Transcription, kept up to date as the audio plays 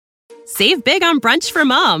Save big on brunch for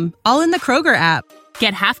mom, all in the Kroger app.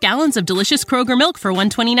 Get half gallons of delicious Kroger milk for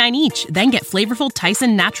 $1.29 each. Then get flavorful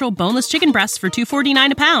Tyson natural boneless chicken breasts for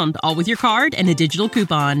 $2.49 a pound, all with your card and a digital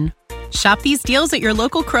coupon. Shop these deals at your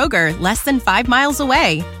local Kroger, less than 5 miles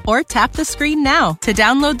away. Or tap the screen now to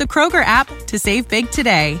download the Kroger app to save big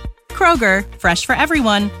today. Kroger, fresh for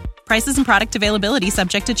everyone. Prices and product availability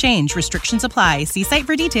subject to change. Restrictions apply. See site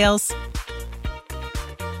for details.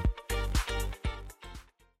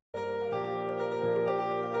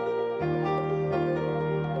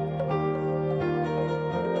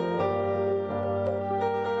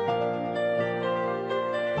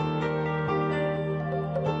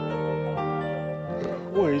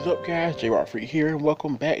 What is up, guys? J-Rock Freak here, and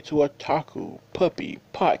welcome back to Otaku Puppy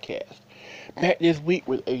Podcast. Back this week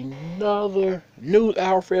with another news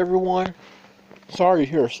hour for everyone. Sorry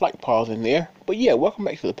to hear a slight pause in there, but yeah, welcome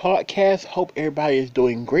back to the podcast. Hope everybody is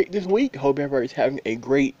doing great this week. Hope everybody's having a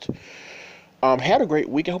great, had a great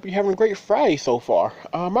week. I hope you're having a great Friday so far.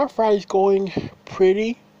 My Friday's going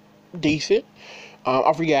pretty decent.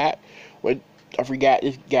 I forgot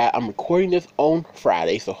this guy. I'm recording this on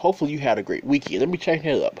Friday, so hopefully you had a great weekend. Let me change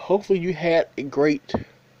that up. Hopefully you had a great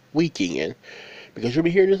weekend, because you'll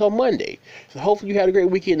be hearing this on Monday. So hopefully you had a great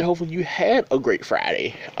weekend, and hopefully you had a great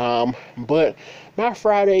Friday. But my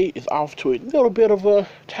Friday is off to a little bit of a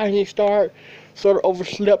tiny start. Sort of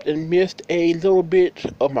overslept and missed a little bit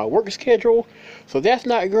of my work schedule, so that's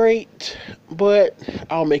not great, but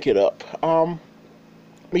I'll make it up.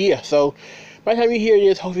 But yeah, so by the time you hear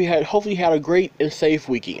this, hopefully you had a great and safe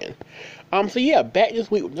weekend. So yeah, back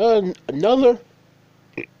this week with another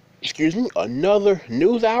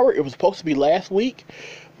news hour. It was supposed to be last week,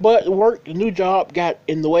 but the new job got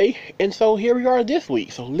in the way, and so here we are this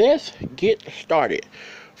week. So let's get started.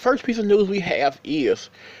 First piece of news we have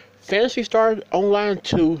is Phantasy Star Online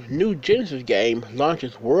 2 new Genesis game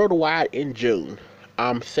launches worldwide in June.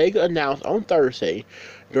 Sega announced on Thursday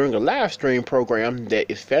during a live stream program that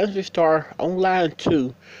its Phantasy Star Online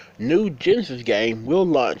 2 new Genesis game will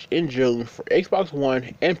launch in June for Xbox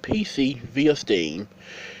One and PC via Steam,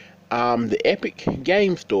 the Epic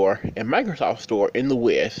Game Store and Microsoft Store in the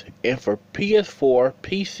West, and for PS4,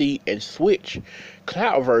 PC, and Switch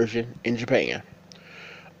cloud version in Japan.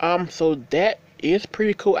 So that is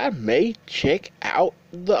pretty cool. I may check out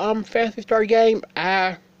the Phantasy Star game.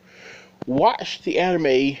 I watched the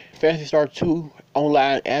anime Phantasy Star 2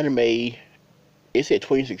 online anime. It said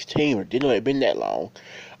 2016, but didn't know it had been that long.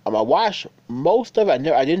 I watched most of it.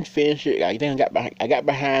 I didn't finish it. I think I got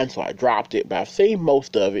behind, so I dropped it. But I've seen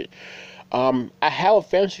most of it. I have a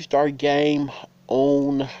Phantasy Star game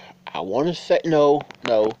on. I want to say no.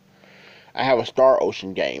 I have a Star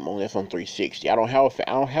Ocean game on this on 360. I don't have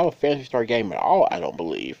a Phantasy Star game at all. I don't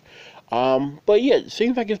believe. But yeah, it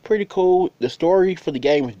seems like it's pretty cool. The story for the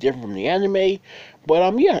game is different from the anime,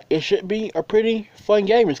 but yeah, it should be a pretty fun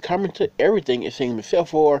game. It's coming to everything, it seems, except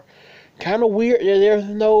for kind of weird that there's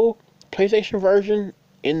no PlayStation version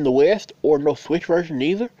in the West, or no Switch version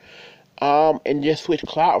either, and just Switch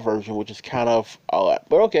Cloud version, which is kind of odd.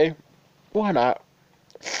 But okay, why not?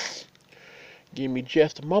 Give me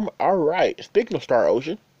just a moment. All right, speaking of Star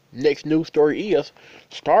Ocean, next news story is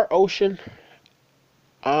Star Ocean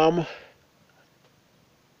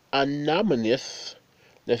Anomalous,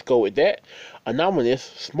 let's go with that.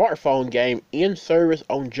 Anomalous smartphone game in service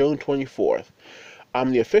on June 24th.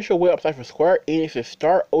 The official website for Square Enix's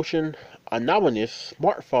Star Ocean Anomalous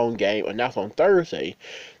smartphone game announced on Thursday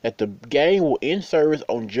that the game will end service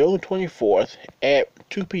on June 24th at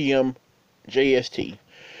 2 p.m. JST.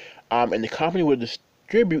 And the company will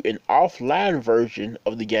distribute an offline version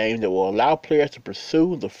of the game that will allow players to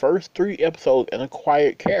pursue the first 3 episodes and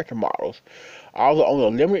acquire character models. Although only a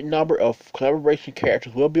limited number of collaboration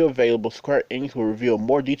characters will be available, Square Enix will reveal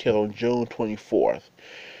more details on June 24th.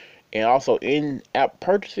 And also, in-app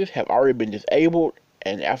purchases have already been disabled,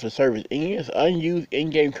 and after the service ends, unused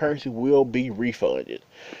in-game currency will be refunded.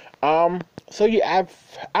 So yeah,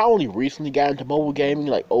 I only recently got into mobile gaming,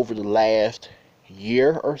 like over the last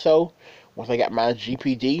year or so, once I got my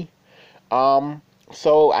GPD.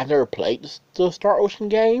 So I never played the Star Ocean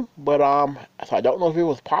game, but so I don't know if it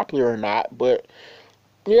was popular or not. But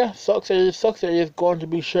yeah, sucks that it's going to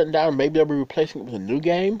be shutting down. Maybe they'll be replacing it with a new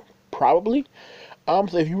game, probably.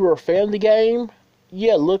 So if you were a fan of the game,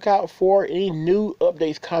 yeah, look out for any new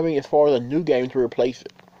updates coming as far as a new game to replace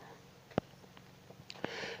it.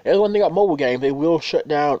 There's one thing about mobile games, they will shut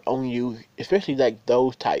down on you, especially like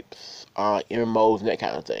those types, MMOs and that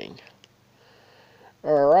kind of thing.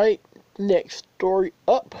 Alright, next story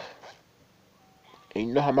up. And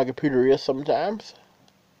you know how my computer is sometimes.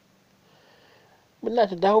 But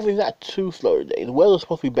hopefully not too slow today. The weather's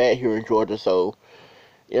supposed to be bad here in Georgia, so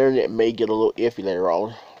the internet may get a little iffy later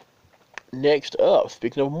on. Next up,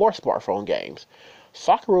 speaking of more smartphone games,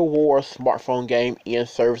 Sakura Wars smartphone game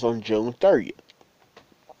ends service on June 30th.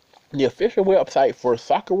 The official website for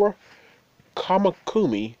Sakura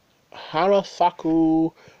Kamakumi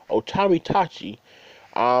Hanasaku Otamitachi,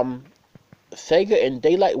 Sega and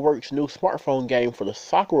Daylight Works' new smartphone game for the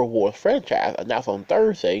Sakura Wars franchise, announced on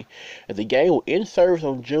Thursday that the game will end service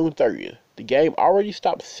on June 30th. The game already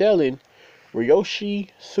stopped selling Ryoshi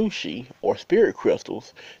Sushi, or Spirit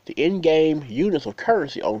Crystals, the in-game units of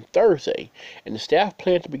currency, on Thursday, and the staff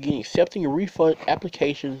plan to begin accepting refund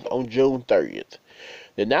applications on June 30th.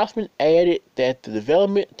 The announcement added that the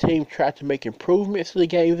development team tried to make improvements to the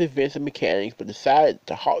game's events and mechanics, but decided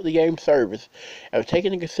to halt the game's service after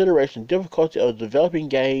taking into consideration the difficulty of developing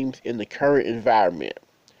games in the current environment.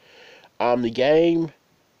 The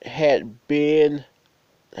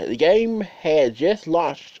game had just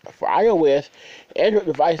launched for iOS and Android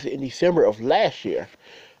devices in December of last year.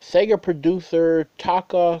 Sega producer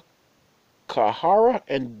Taka Kahara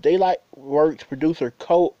and Daylight Works producer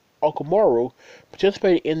Ko Okamura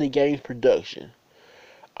participated in the game's production.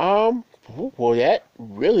 Well, that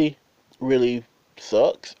really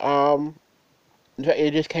sucks. In fact,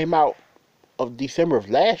 it just came out of December of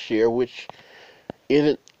last year, which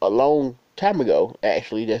isn't a long time ago,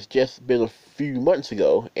 actually. That's just been a few months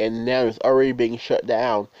ago, and now it's already being shut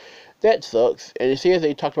down. That sucks. And it says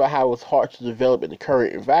they talked about how it was hard to develop in the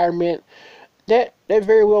current environment. That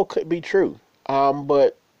very well could be true.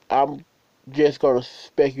 But I'm just gonna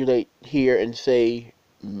speculate here and say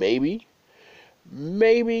maybe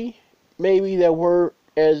there were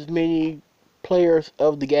as many players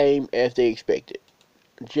of the game as they expected.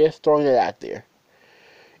 Just throwing it out there.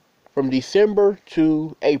 From December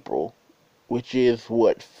to April, which is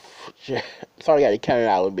what? Sorry, I got to count it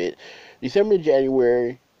out a little bit. December to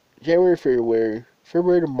January, February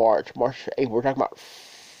to March to April. We're talking about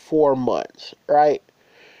 4 months, right?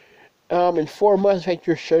 In 4 months, in fact,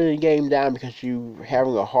 you're shutting the game down because you're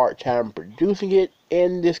having a hard time producing it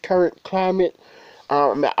in this current climate.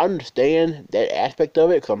 I understand that aspect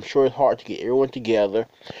of it because I'm sure it's hard to get everyone together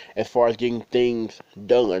as far as getting things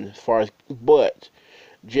done. But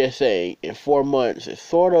just saying, in 4 months, it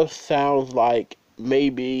sort of sounds like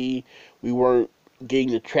maybe we weren't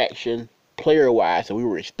getting the traction player-wise that we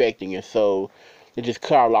were expecting, and so they just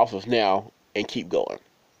cut our losses now and keep going.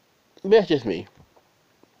 That's just me.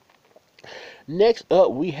 Next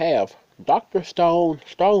up, we have Dr. Stone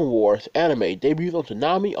Wars anime debuts on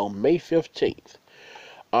Toonami on May 15th.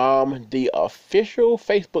 The official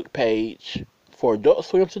Facebook page for Adult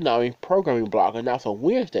Swim Toonami programming block announced on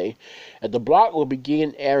Wednesday that the block will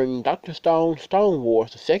begin airing Dr. Stone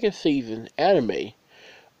Wars, the second season anime,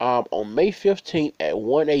 on May 15th at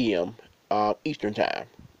 1 a.m. Eastern Time.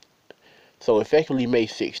 So effectively May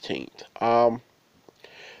 16th.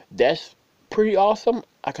 That's pretty awesome.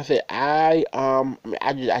 Like I said, I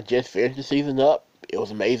just finished the season up. It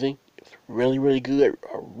was amazing. It was really good.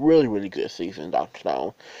 A really good season, Dr.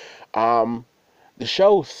 Stone. The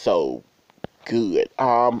show's so good.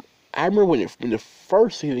 I remember when the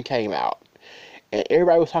first season came out, and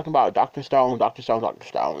everybody was talking about Dr. Stone,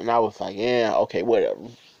 and I was like, yeah, okay, whatever.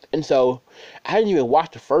 And so I didn't even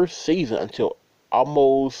watch the first season until it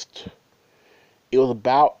was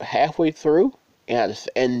about halfway through,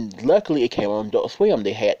 and luckily it came on Adult Swim.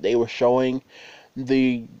 They were showing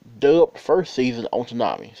the dubbed first season on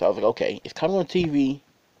Toonami, so I was like, okay, it's coming on TV,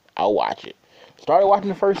 I'll watch it. Started watching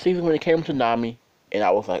the first season when it came on Toonami, and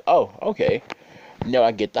I was like, oh, okay, now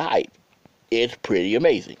I get the hype. It's pretty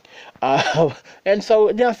amazing. And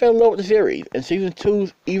so then I fell in love with the series, and season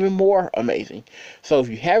 2's even more amazing. So if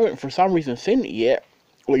you haven't for some reason seen it yet,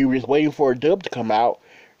 or you're just waiting for a dub to come out,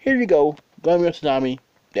 here you go. Gummy Tsunami.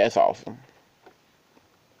 That's awesome.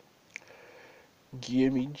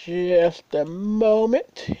 Give me just a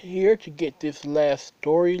moment here to get this last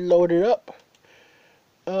story loaded up.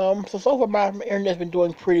 So far my internet's been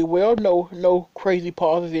doing pretty well. No crazy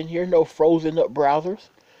pauses in here. No frozen up browsers.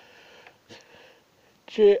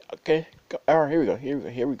 Okay. Alright,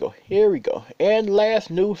 here we go. And last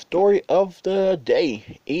news story of the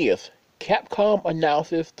day is Capcom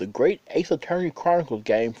announces the Great Ace Attorney Chronicles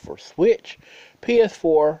game for Switch,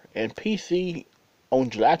 PS4, and PC on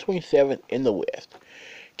July 27th in the West.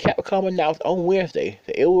 Capcom announced on Wednesday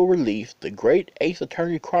that it will release the Great Ace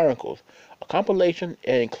Attorney Chronicles, a compilation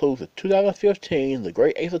that includes the 2015 The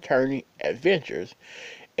Great Ace Attorney Adventures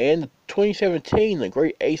and the 2017 The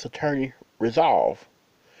Great Ace Attorney Resolve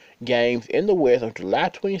games in the West on July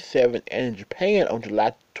 27th and in Japan on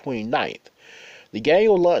July 29th. The game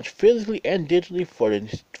will launch physically and digitally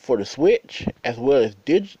for the Switch, as well as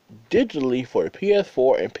digitally for the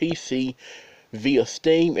PS4 and PC via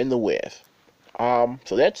Steam in the West. So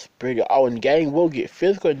that's pretty. Oh, and the game will get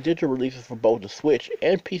physical and digital releases for both the Switch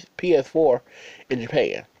and PS4 in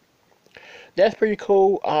Japan. That's pretty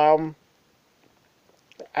cool. I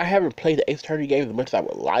haven't played the Ace Attorney games as much as I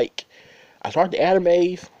would like. I started the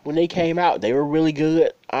animes when they came out. They were really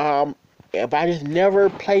good. But I just never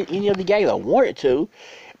played any of the games. I wanted to,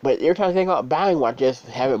 but every time I think about buying one, I just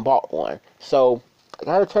haven't bought one. So I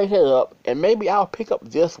gotta change that up, and maybe I'll pick up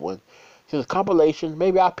this one. Since it's compilation,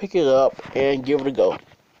 maybe I'll pick it up and give it a go.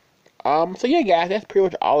 So yeah, guys, that's pretty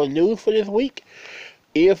much all the news for this week.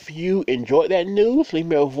 If you enjoyed that news, leave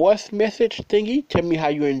me a voice message thingy. Tell me how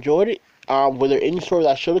you enjoyed it. Were there any stories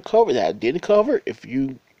I should have covered that I didn't cover? If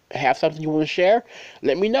you have something you want to share,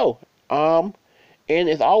 let me know. And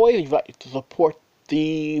as always, if you'd like to support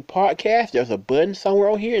the podcast, there's a button somewhere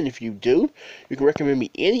on here, and if you do, you can recommend me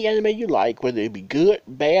any anime you like, whether it be good,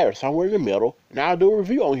 bad, or somewhere in the middle, and I'll do a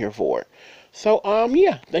review on here for it. So,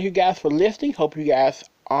 yeah, thank you guys for listening. Hope you guys,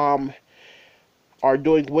 are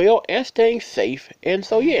doing well and staying safe, and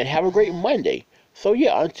so, yeah, have a great Monday. So,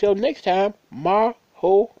 yeah, until next time,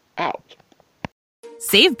 Maho out.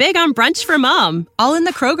 Save big on brunch for mom, all in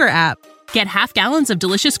the Kroger app. Get half gallons of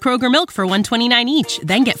delicious Kroger milk for $1.29 each.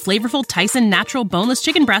 Then get flavorful Tyson natural boneless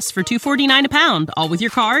chicken breasts for $2.49 a pound, all with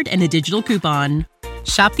your card and a digital coupon.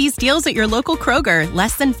 Shop these deals at your local Kroger,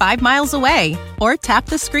 less than 5 miles away. Or tap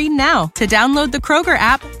the screen now to download the Kroger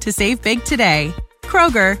app to save big today.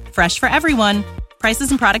 Kroger, fresh for everyone.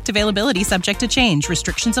 Prices and product availability subject to change.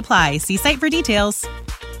 Restrictions apply. See site for details.